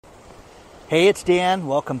Hey, it's Dan.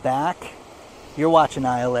 Welcome back. You're watching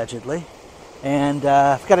I Allegedly. And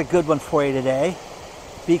I've got a good one for you today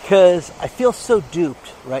because I feel so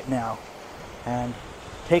duped right now and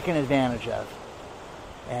taken advantage of.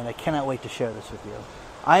 And I cannot wait to share this with you.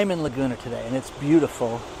 I am in Laguna today, and it's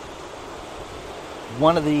beautiful.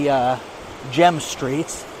 One of the gem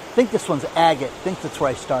streets. I think this one's Agate. I think that's where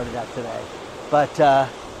I started at today. But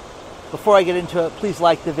before I get into it, please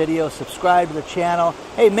like the video, subscribe to the channel.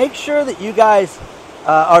 Hey, make sure that you guys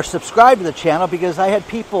are subscribed to the channel because I had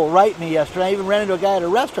people write me yesterday. I even ran into a guy at a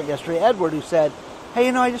restaurant yesterday, Edward, who said, hey,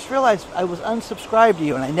 I just realized I was unsubscribed to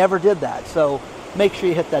you, and I never did that. So make sure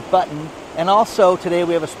you hit that button. And also, today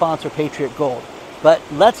we have a sponsor, Patriot Gold. But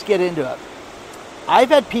let's get into it. I've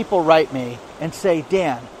had people write me and say,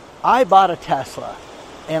 Dan, I bought a Tesla.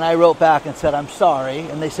 And I wrote back and said, I'm sorry.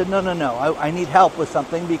 And they said, no, I need help with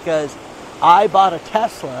something because I bought a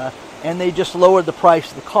Tesla and they just lowered the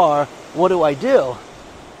price of the car. What do I do?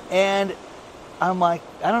 And I'm like,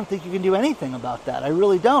 I don't think you can do anything about that. I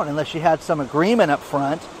really don't, unless you had some agreement up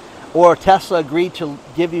front or Tesla agreed to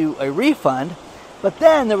give you a refund. But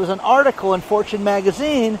then there was an article in Fortune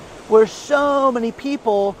magazine where so many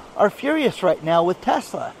people are furious right now with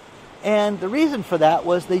Tesla. And the reason for that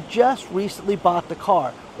was they just recently bought the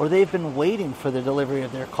car, or they've been waiting for the delivery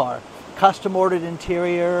of their car. Custom ordered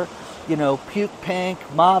interior, puke pink,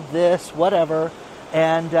 mob this, whatever.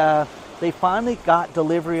 And they finally got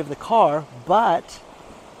delivery of the car, but,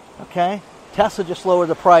 Tesla just lowered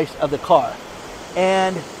the price of the car.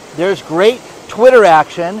 And there's great Twitter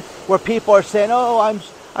action where people are saying,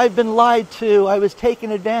 I've been lied to, I was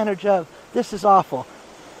taken advantage of, this is awful.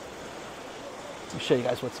 Let me show you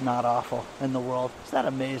guys what's not awful in the world. Isn't that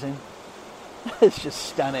amazing? It's just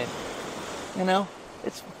stunning.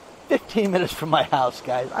 It's 15 minutes from my house,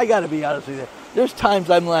 guys. I got to be honest with you. There's times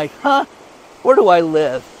I'm like, where do I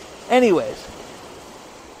live? Anyways,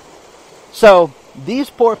 so these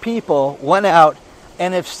poor people went out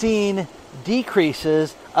and have seen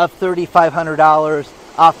decreases of $3,500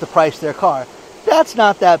 off the price of their car. That's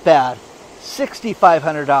not that bad.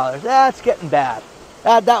 $6,500. That's getting bad.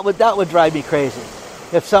 That would drive me crazy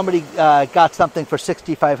if somebody got something for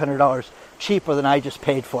 $6,500 cheaper than I just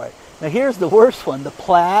paid for it. Now here's the worst one, the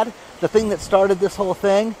Plaid, the thing that started this whole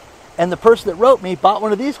thing, and the person that wrote me bought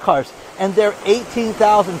one of these cars, and they're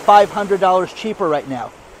 $18,500 cheaper right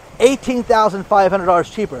now.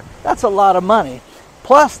 $18,500 cheaper. That's a lot of money.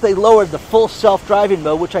 Plus they lowered the full self-driving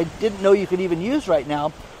mode, which I didn't know you could even use right now,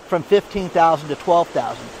 from $15,000 to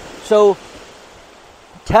 $12,000. So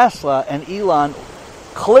Tesla and Elon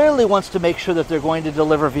clearly wants to make sure that they're going to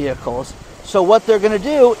deliver vehicles. So what they're going to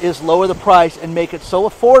do is lower the price and make it so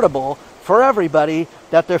affordable for everybody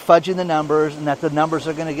that they're fudging the numbers and that the numbers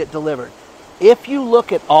are going to get delivered. If you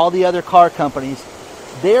look at all the other car companies,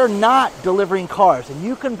 they're not delivering cars. And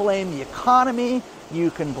you can blame the economy,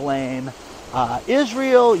 you can blame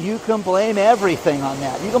Israel, you can blame everything on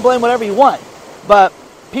that. You can blame whatever you want. But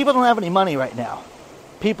people don't have any money right now.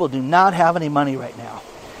 People do not have any money right now.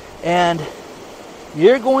 And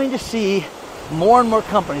you're going to see more and more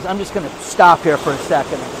companies. I'm just going to stop here for a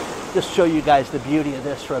second and just show you guys the beauty of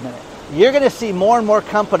this for a minute. You're going to see more and more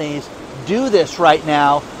companies do this right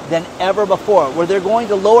now than ever before, where they're going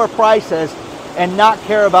to lower prices and not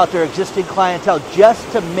care about their existing clientele just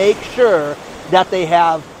to make sure that they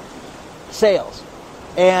have sales.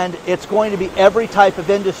 And it's going to be every type of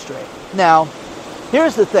industry. Now,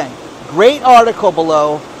 here's the thing. Great article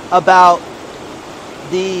below about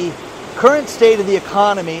the current state of the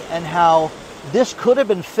economy and how this could have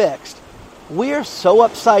been fixed. We're so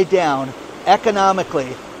upside down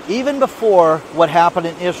economically. Even before what happened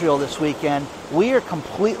in Israel this weekend, we are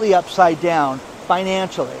completely upside down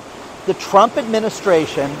financially. The Trump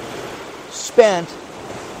administration spent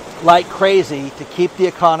like crazy to keep the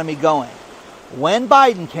economy going. When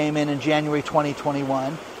Biden came in January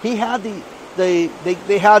 2021, he had they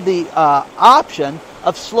had the option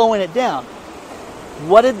of slowing it down.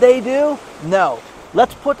 What did they do? No.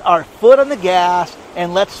 Let's put our foot on the gas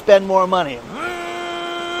and let's spend more money.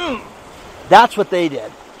 That's what they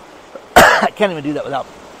did. I can't even do that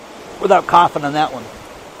without coughing on that one.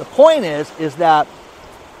 The point is that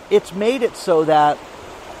it's made it so that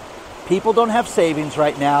people don't have savings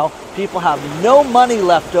right now. People have no money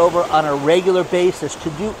left over on a regular basis to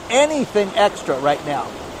do anything extra right now.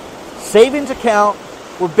 Savings account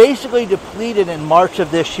were basically depleted in March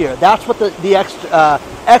of this year. That's what the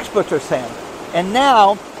experts are saying. And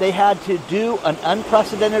now they had to do an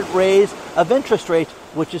unprecedented raise of interest rates,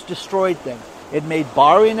 which has destroyed things. It made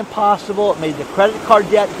borrowing impossible. It made the credit card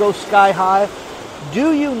debt go sky high.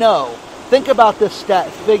 Do you know, think about this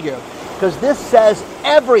figure, because this says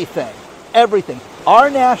everything. everything. Our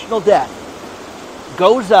national debt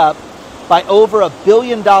goes up by over $1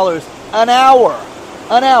 billion an hour.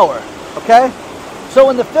 An hour, okay? So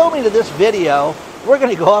in the filming of this video, we're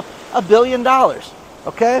going to go up $1 billion,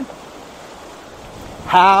 okay?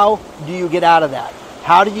 How do you get out of that?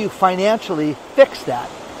 How do you financially fix that?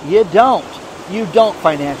 You don't. You don't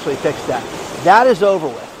financially fix that. That is over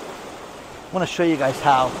with. I want to show you guys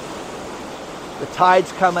how. The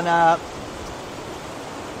tide's coming up.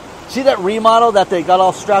 See that remodel that they got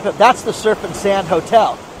all strapped up? That's the Surf and Sand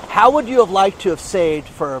Hotel. How would you have liked to have saved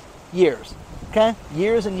for years? Okay?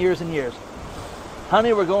 Years and years and years.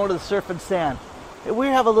 Honey, we're going to the Surf and Sand. We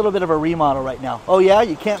have a little bit of a remodel right now. Oh yeah?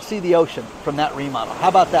 You can't see the ocean from that remodel. How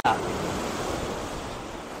about that?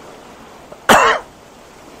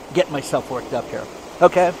 Getting myself worked up here.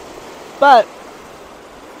 Okay? But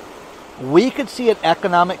we could see an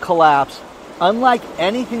economic collapse unlike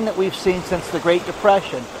anything that we've seen since the Great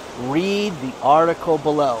Depression. Read the article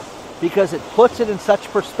below, because it puts it in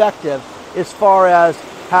such perspective as far as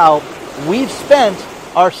how we've spent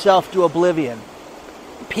ourselves to oblivion.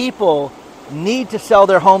 People need to sell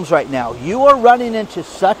their homes right now. You are running into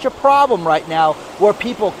such a problem right now where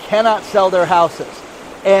people cannot sell their houses.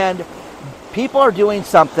 And people are doing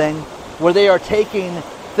something where they are taking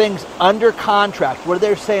things under contract, where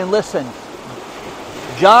they're saying, listen,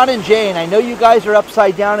 John and Jane, I know you guys are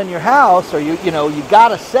upside down in your house, or you got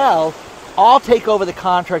to sell. I'll take over the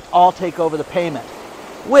contract. I'll take over the payment,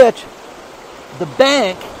 which the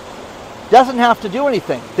bank doesn't have to do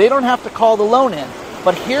anything. They don't have to call the loan in.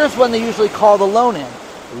 But here's when they usually call the loan in.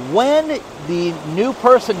 When the new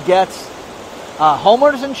person gets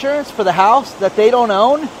homeowner's insurance for the house that they don't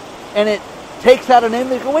own, and it takes out a name,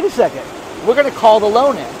 they go, wait a second, we're going to call the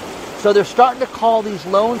loan in. So they're starting to call these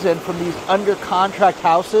loans in from these under contract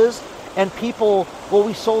houses, and people, well,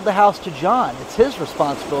 we sold the house to John. It's his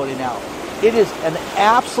responsibility now. It is an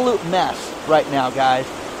absolute mess right now, guys.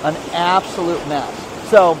 An absolute mess.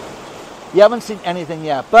 So you haven't seen anything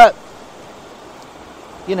yet, but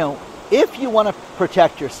if you want to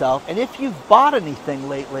protect yourself, and if you've bought anything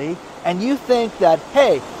lately and you think that,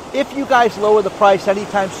 hey, if you guys lower the price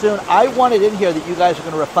anytime soon, I want it in here that you guys are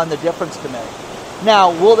going to refund the difference to me.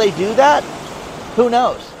 Now, will they do that? Who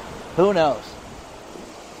knows? Who knows?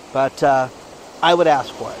 But I would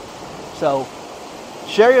ask for it. So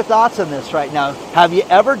share your thoughts on this right now. Have you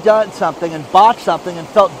ever done something and bought something and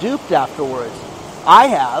felt duped afterwards? I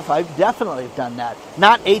have. I've definitely done that.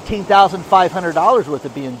 Not $18,500 worth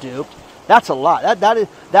of being duped. That's a lot.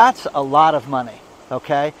 That's a lot of money.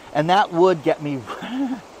 Okay, and that would get me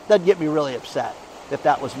that'd get me really upset if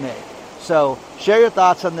that was me. So share your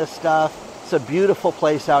thoughts on this stuff. It's a beautiful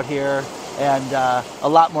place out here, and a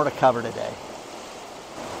lot more to cover today.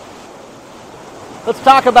 Let's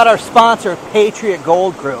talk about our sponsor, Patriot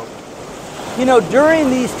Gold Group.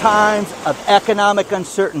 During these times of economic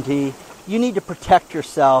uncertainty, you need to protect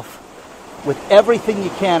yourself with everything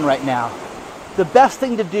you can right now. The best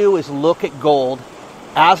thing to do is look at gold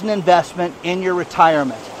as an investment in your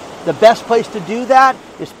retirement. The best place to do that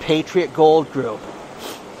is Patriot Gold Group.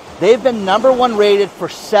 They've been #1 rated for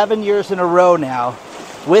 7 years in a row now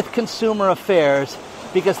with Consumer Affairs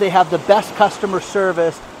because they have the best customer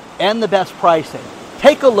service and the best pricing.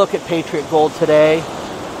 Take a look at Patriot Gold today.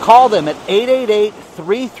 Call them at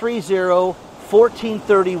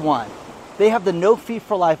 888-330-1431. They have the no fee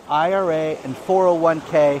for life IRA and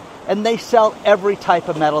 401k, and they sell every type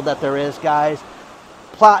of metal that there is, guys.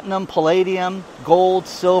 Platinum, palladium, gold,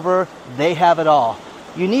 silver, they have it all.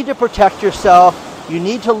 You need to protect yourself. You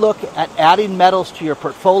need to look at adding metals to your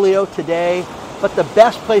portfolio today, but the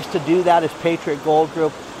best place to do that is Patriot Gold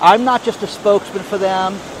Group. I'm not just a spokesman for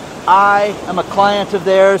them. I am a client of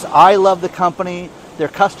theirs. I love the company. Their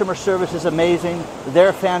customer service is amazing.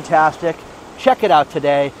 They're fantastic. Check it out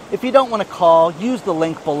today. If you don't want to call, use the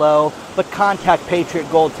link below, but contact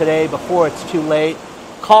Patriot Gold today before it's too late.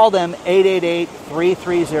 Call them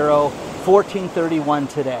 888-330-1431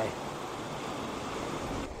 today.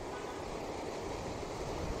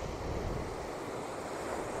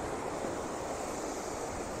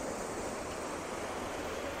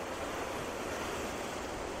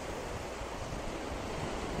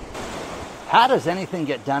 How does anything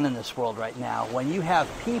get done in this world right now when you have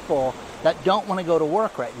people that don't want to go to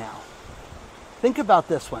work right now? Think about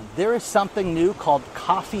this one. There is something new called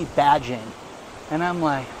coffee badging. And I'm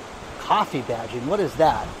like, coffee badging? What is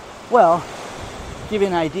that? Well, to give you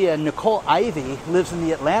an idea, Nicole Ivy lives in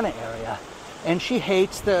the Atlanta area, and she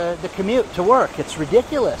hates the commute to work. It's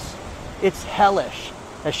ridiculous. It's hellish,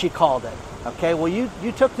 as she called it. Okay, well, you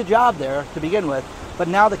took the job there to begin with, but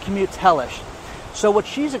now the commute's hellish. So what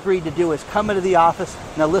she's agreed to do is come into the office.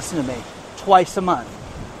 Now listen to me. twice a month.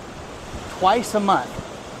 Twice a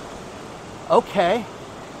month. Okay.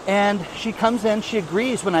 And she comes in, she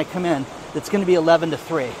agrees when I come in, it's going to be 11 to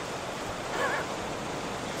 3.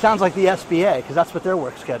 Sounds like the SBA, because that's what their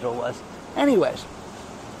work schedule was. Anyways,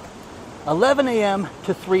 11 a.m.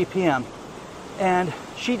 to 3 p.m. And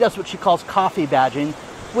she does what she calls coffee badging,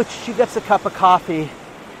 which she gets a cup of coffee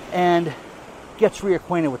and gets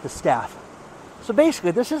reacquainted with the staff. So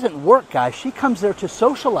basically, this isn't work, guys. She comes there to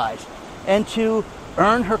socialize and to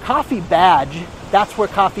earn her coffee badge. That's where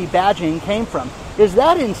coffee badging came from. Is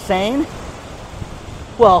that insane?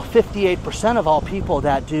 Well, 58% of all people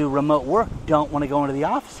that do remote work don't want to go into the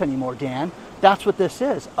office anymore, Dan. That's what this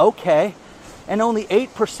is. Okay. And only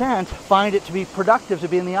 8% find it to be productive to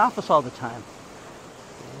be in the office all the time.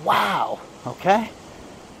 Wow. Okay.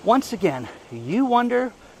 Once again, you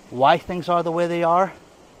wonder why things are the way they are?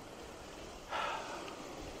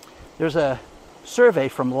 There's a survey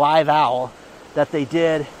from Live Owl that they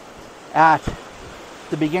did at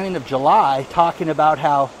the beginning of July talking about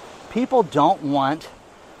how people don't want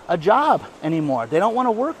a job anymore. They don't want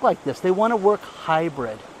to work like this. They want to work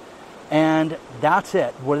hybrid. And that's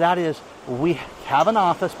it. Where that is, we have an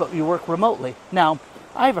office, but we work remotely. Now,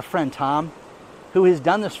 I have a friend, Tom, who has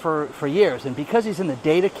done this for years. And because he's in the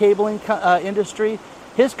data cabling industry,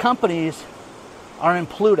 his companies are in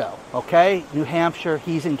Pluto, okay? New Hampshire,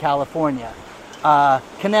 he's in California.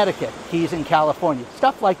 Connecticut, he's in California.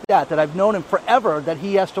 Stuff like that I've known him forever that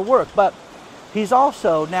he has to work. But he's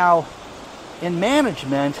also now in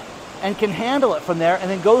management and can handle it from there,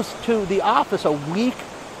 and then goes to the office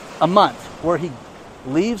a month, where he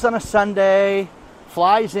leaves on a Sunday,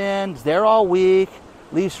 flies in, is there all week,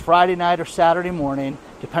 leaves Friday night or Saturday morning,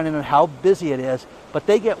 depending on how busy it is. But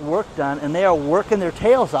they get work done, and they are working their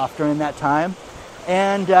tails off during that time.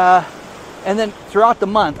 And then throughout the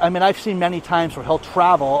month, I mean, I've seen many times where he'll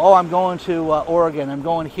travel. Oh, I'm going to Oregon, I'm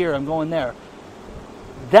going here, I'm going there.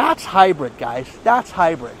 That's hybrid, guys. That's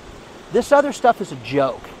hybrid. This other stuff is a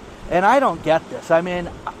joke, and I don't get this. I mean,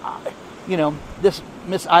 this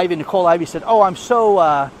Miss Ivy, Nicole Ivy said, oh, I'm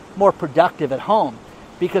so more productive at home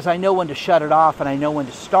because I know when to shut it off and I know when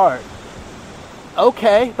to start.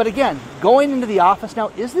 Okay, but again, going into the office now,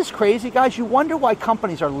 is this crazy, guys? You wonder why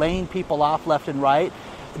companies are laying people off left and right.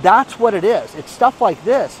 That's what it is. It's stuff like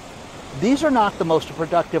this. These are not the most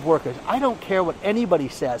productive workers. I don't care what anybody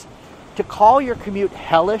says. To call your commute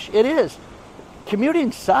hellish, it is.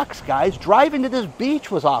 Commuting sucks, guys. Driving to this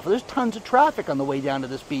beach was awful. There's tons of traffic on the way down to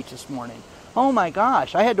this beach this morning. Oh my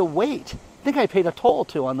gosh, I had to wait. I think I paid a toll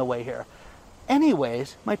too on the way here.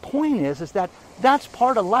 Anyways, my point is that that's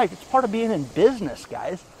part of life. It's part of being in business,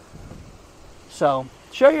 guys. So,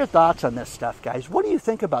 share your thoughts on this stuff, guys. What do you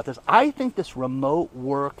think about this? I think this remote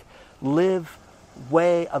work, live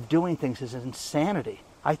way of doing things is insanity.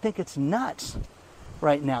 I think it's nuts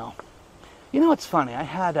right now. You know what's funny? I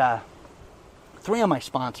had 3 of my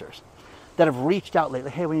sponsors that have reached out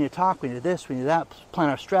lately. Hey, we need to talk, we need this, we need that, plan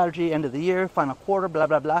our strategy, end of the year, final quarter, blah,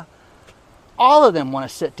 blah, blah. All of them want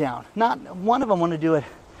to sit down. Not one of them want to do it.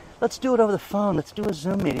 Let's do it over the phone. Let's do a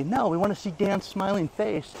Zoom meeting. No, we want to see Dan's smiling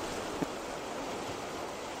face.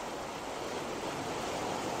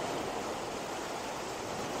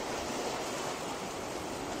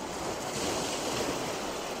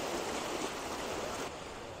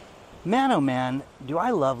 Man, oh man, do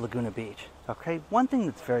I love Laguna Beach. Okay, one thing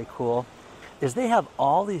that's very cool is they have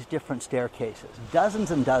all these different staircases,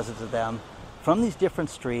 dozens and dozens of them, from these different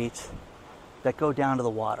streets that go down to the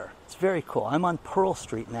water. It's very cool. I'm on Pearl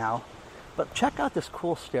Street now, but check out this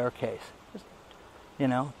cool staircase. Just,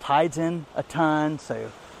 tides in a ton,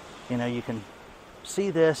 so, you can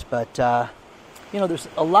see this, but, there's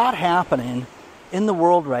a lot happening in the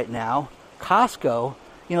world right now. Costco,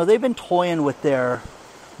 they've been toying with their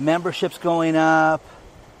memberships going up.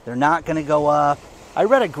 They're not going to go up. I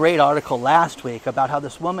read a great article last week about how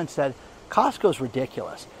this woman said, Costco's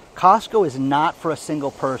ridiculous. Costco is not for a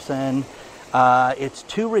single person. It's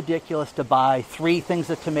too ridiculous to buy 3 things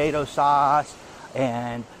of tomato sauce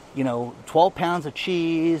and, 12 pounds of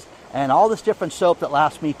cheese and all this different soap that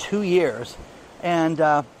lasts me 2 years. And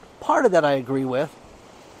part of that I agree with.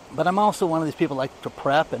 But I'm also one of these people like to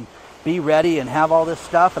prep and be ready and have all this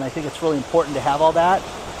stuff. And I think it's really important to have all that.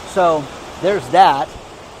 So there's that.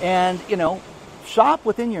 And, shop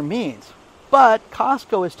within your means. But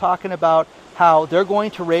Costco is talking about how they're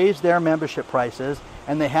going to raise their membership prices,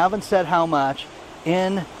 and they haven't said how much,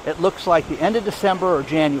 it looks like the end of December or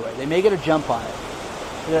January. They may get a jump on it.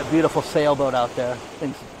 Look at that beautiful sailboat out there.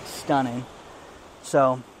 Thing's stunning.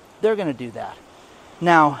 So they're going to do that.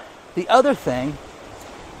 Now, the other thing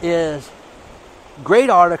is great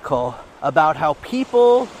article about how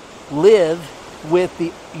people live with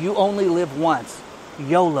the you only live once,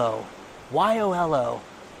 YOLO, YOLO.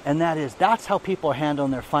 And that's how people are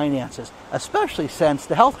handling their finances, especially since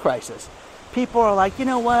the health crisis. People are like, you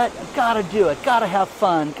know what, gotta do it, gotta have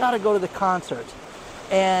fun, gotta go to the concerts.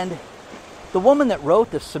 And the woman that wrote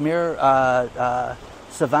this, Savannah,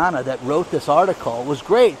 that wrote this article, was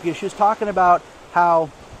great because she was talking about how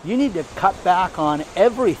you need to cut back on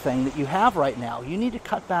everything that you have right now. You need to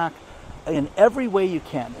cut back in every way you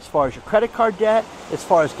can, as far as your credit card debt, as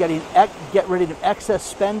far as get rid of excess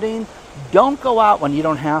spending. Don't go out when you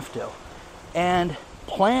don't have to. And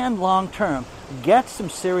plan long term. Get some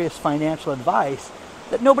serious financial advice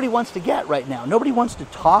that nobody wants to get right now. Nobody wants to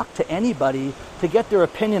talk to anybody to get their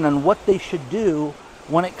opinion on what they should do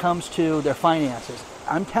when it comes to their finances.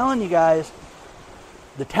 I'm telling you guys,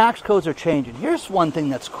 the tax codes are changing. Here's one thing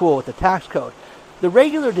that's cool with the tax code. The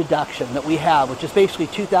regular deduction that we have, which is basically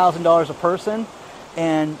 $2,000 a person,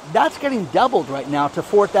 and that's getting doubled right now to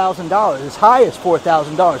 $4,000, as high as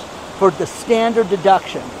 $4,000 for the standard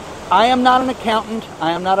deduction. I am not an accountant.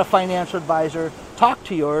 I am not a financial advisor. Talk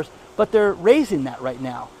to yours, but they're raising that right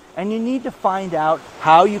now. And you need to find out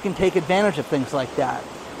how you can take advantage of things like that.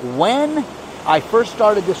 When I first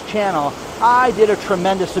started this channel, I did a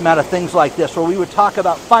tremendous amount of things like this, where we would talk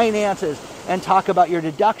about finances and talk about your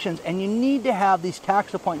deductions, and you need to have these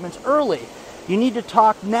tax appointments early. You need to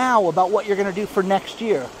talk now about what you're going to do for next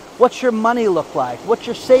year. What's your money look like? What's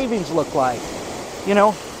your savings look like? You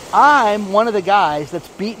know, I'm one of the guys that's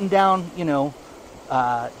beaten down,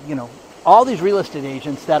 all these real estate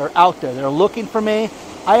agents that are out there. They're looking for me.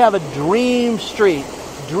 I have a dream street,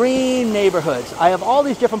 dream neighborhoods. I have all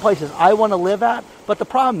these different places I want to live at, but the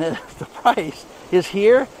problem is the price is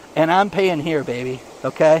here, and I'm paying here, baby,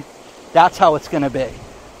 okay? That's how it's going to be.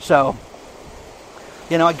 So,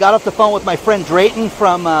 I got off the phone with my friend Drayton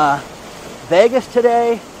from Vegas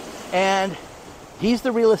today, and he's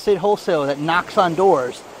the real estate wholesaler that knocks on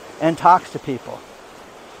doors and talks to people.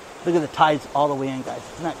 Look at the tides all the way in, guys.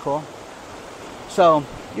 Isn't that cool? So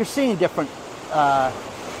you're seeing different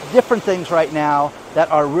things right now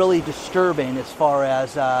that are really disturbing, as far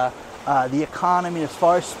as the economy, as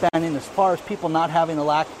far as spending, as far as people not having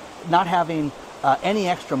any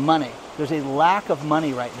extra money. There's a lack of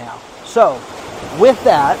money right now. So with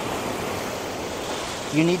that,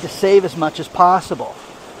 you need to save as much as possible.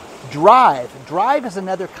 Drive is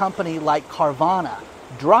another company like Carvana.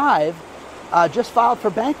 Drive just filed for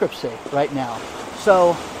bankruptcy right now. So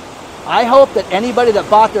I hope that anybody that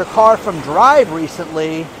bought their car from Drive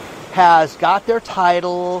recently has got their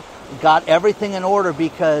title, got everything in order,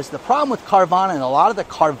 because the problem with Carvana and a lot of the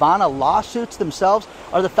Carvana lawsuits themselves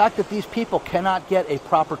are the fact that these people cannot get a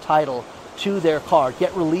proper title to their car,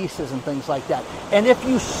 get releases and things like that. And if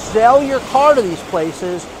you sell your car to these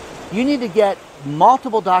places, you need to get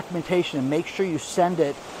multiple documentation and make sure you send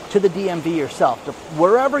it to the DMV yourself, to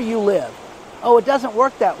wherever you live. Oh, it doesn't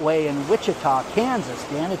work that way in Wichita, Kansas,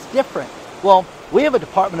 Dan. It's different. Well, we have a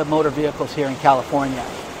Department of Motor Vehicles here in California,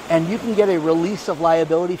 and you can get a release of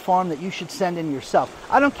liability form that you should send in yourself.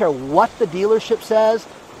 I don't care what the dealership says,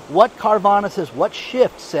 what Carvana says, what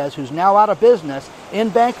Shift says, who's now out of business in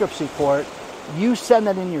bankruptcy court, you send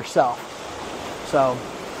that in yourself. So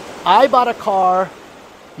I bought a car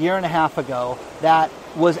a year and a half ago that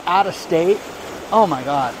was out of state. Oh my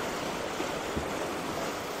God.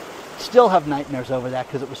 Still have nightmares over that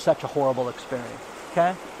because it was such a horrible experience.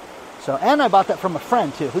 Okay? So, and I bought that from a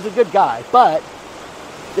friend too, who's a good guy, but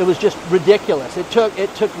it was just ridiculous. It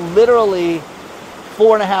took literally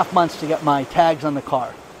 4.5 months to get my tags on the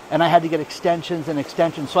car. And I had to get extensions and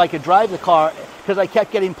extensions so I could drive the car, because I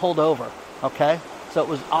kept getting pulled over. Okay? So it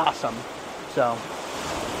was awesome. So,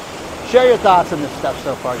 share your thoughts on this stuff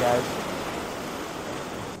so far, guys.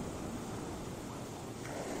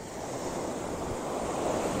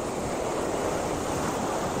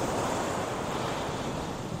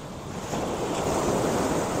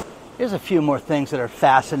 Here's a few more things that are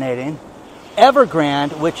fascinating.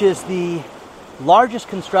 Evergrande, which is the largest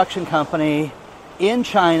construction company in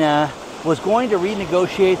China, was going to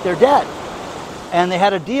renegotiate their debt. And they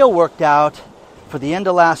had a deal worked out for the end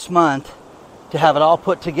of last month to have it all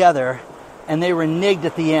put together, and they reneged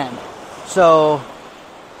at the end. So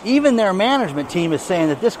even their management team is saying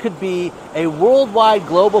that this could be a worldwide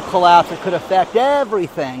global collapse that could affect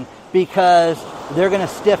everything, because they're going to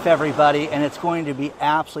stiff everybody, and it's going to be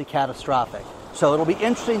absolutely catastrophic. So it'll be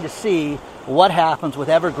interesting to see what happens with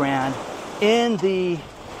Evergrande in the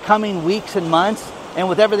coming weeks and months, and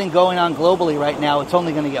with everything going on globally right now, it's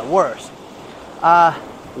only going to get worse.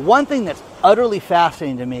 One thing that's utterly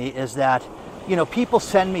fascinating to me is that, people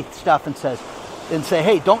send me stuff and say,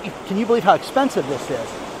 hey, can you believe how expensive this is?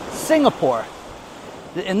 Singapore.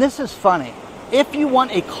 And this is funny. If you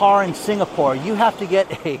want a car in Singapore, you have to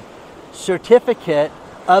get a certificate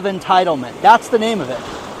of entitlement. That's the name of it.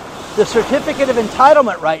 The certificate of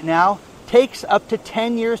entitlement right now takes up to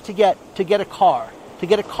 10 years to get a car. To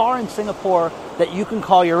get a car in Singapore that you can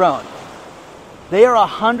call your own. They are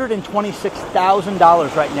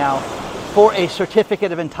 $126,000 right now for a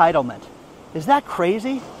certificate of entitlement. Is that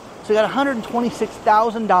crazy? So you got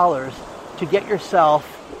 $126,000 to get yourself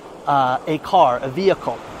a car, a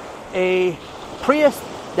vehicle. A Prius,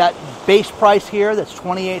 that base price here, that's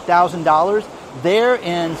 $28,000. There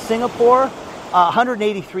in Singapore,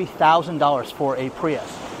 $183,000 for a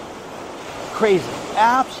Prius. Crazy.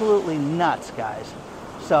 Absolutely nuts, guys.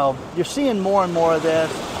 So you're seeing more and more of this,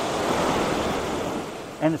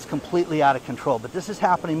 and it's completely out of control. But this is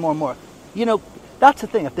happening more and more. You know, that's the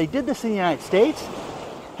thing. If they did this in the United States,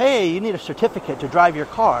 hey, you need a certificate to drive your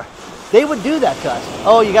car, they would do that to us.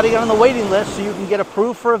 Oh, you got to get on the waiting list so you can get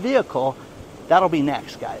approved for a vehicle. That'll be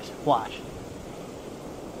next, guys. Watch.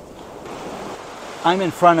 I'm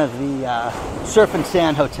in front of the Surf and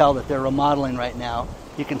Sand Hotel that they're remodeling right now.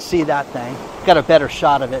 You can see that thing. Got a better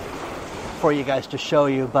shot of it for you guys to show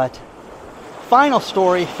you. But final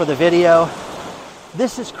story for the video.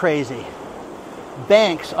 This is crazy.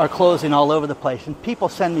 Banks are closing all over the place, and people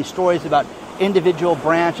send me stories about individual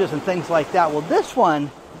branches and things like that. Well, this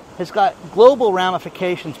one has got global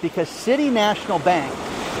ramifications because City National Bank,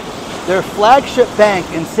 their flagship bank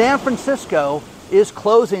in San Francisco, is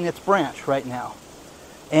closing its branch right now.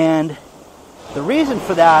 And the reason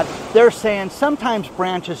for that, they're saying sometimes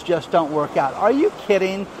branches just don't work out. Are you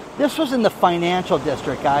kidding? This was in the financial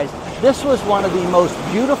district, guys. This was one of the most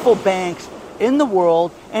beautiful banks in the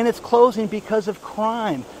world, and it's closing because of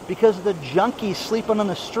crime, because of the junkies sleeping on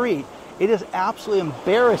the street. It is absolutely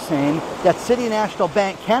embarrassing that City National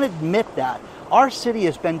Bank can't admit that. Our city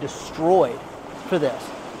has been destroyed for this.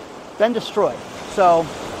 Been destroyed. So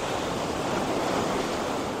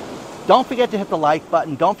don't forget to hit the like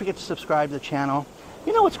button. Don't forget to subscribe to the channel.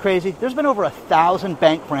 You know what's crazy? There's been over 1,000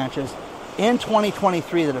 bank branches in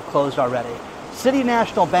 2023 that have closed already. City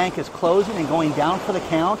National Bank is closing and going down for the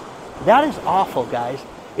count. That is awful, guys.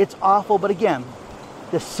 It's awful, but again,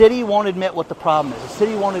 the city won't admit what the problem is. The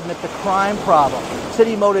city won't admit the crime problem. The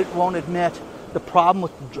city won't admit the problem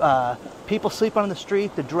with people sleeping on the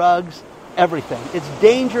street, the drugs, everything. It's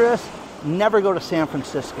dangerous. Never go to San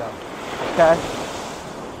Francisco. Okay?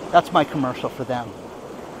 That's my commercial for them.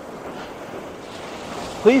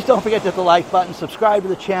 Please don't forget to hit the like button, subscribe to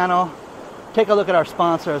the channel, take a look at our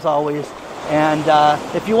sponsor as always. And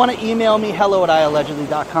if you want to email me,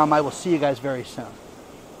 hello@iallegedly.com. I will see you guys very soon.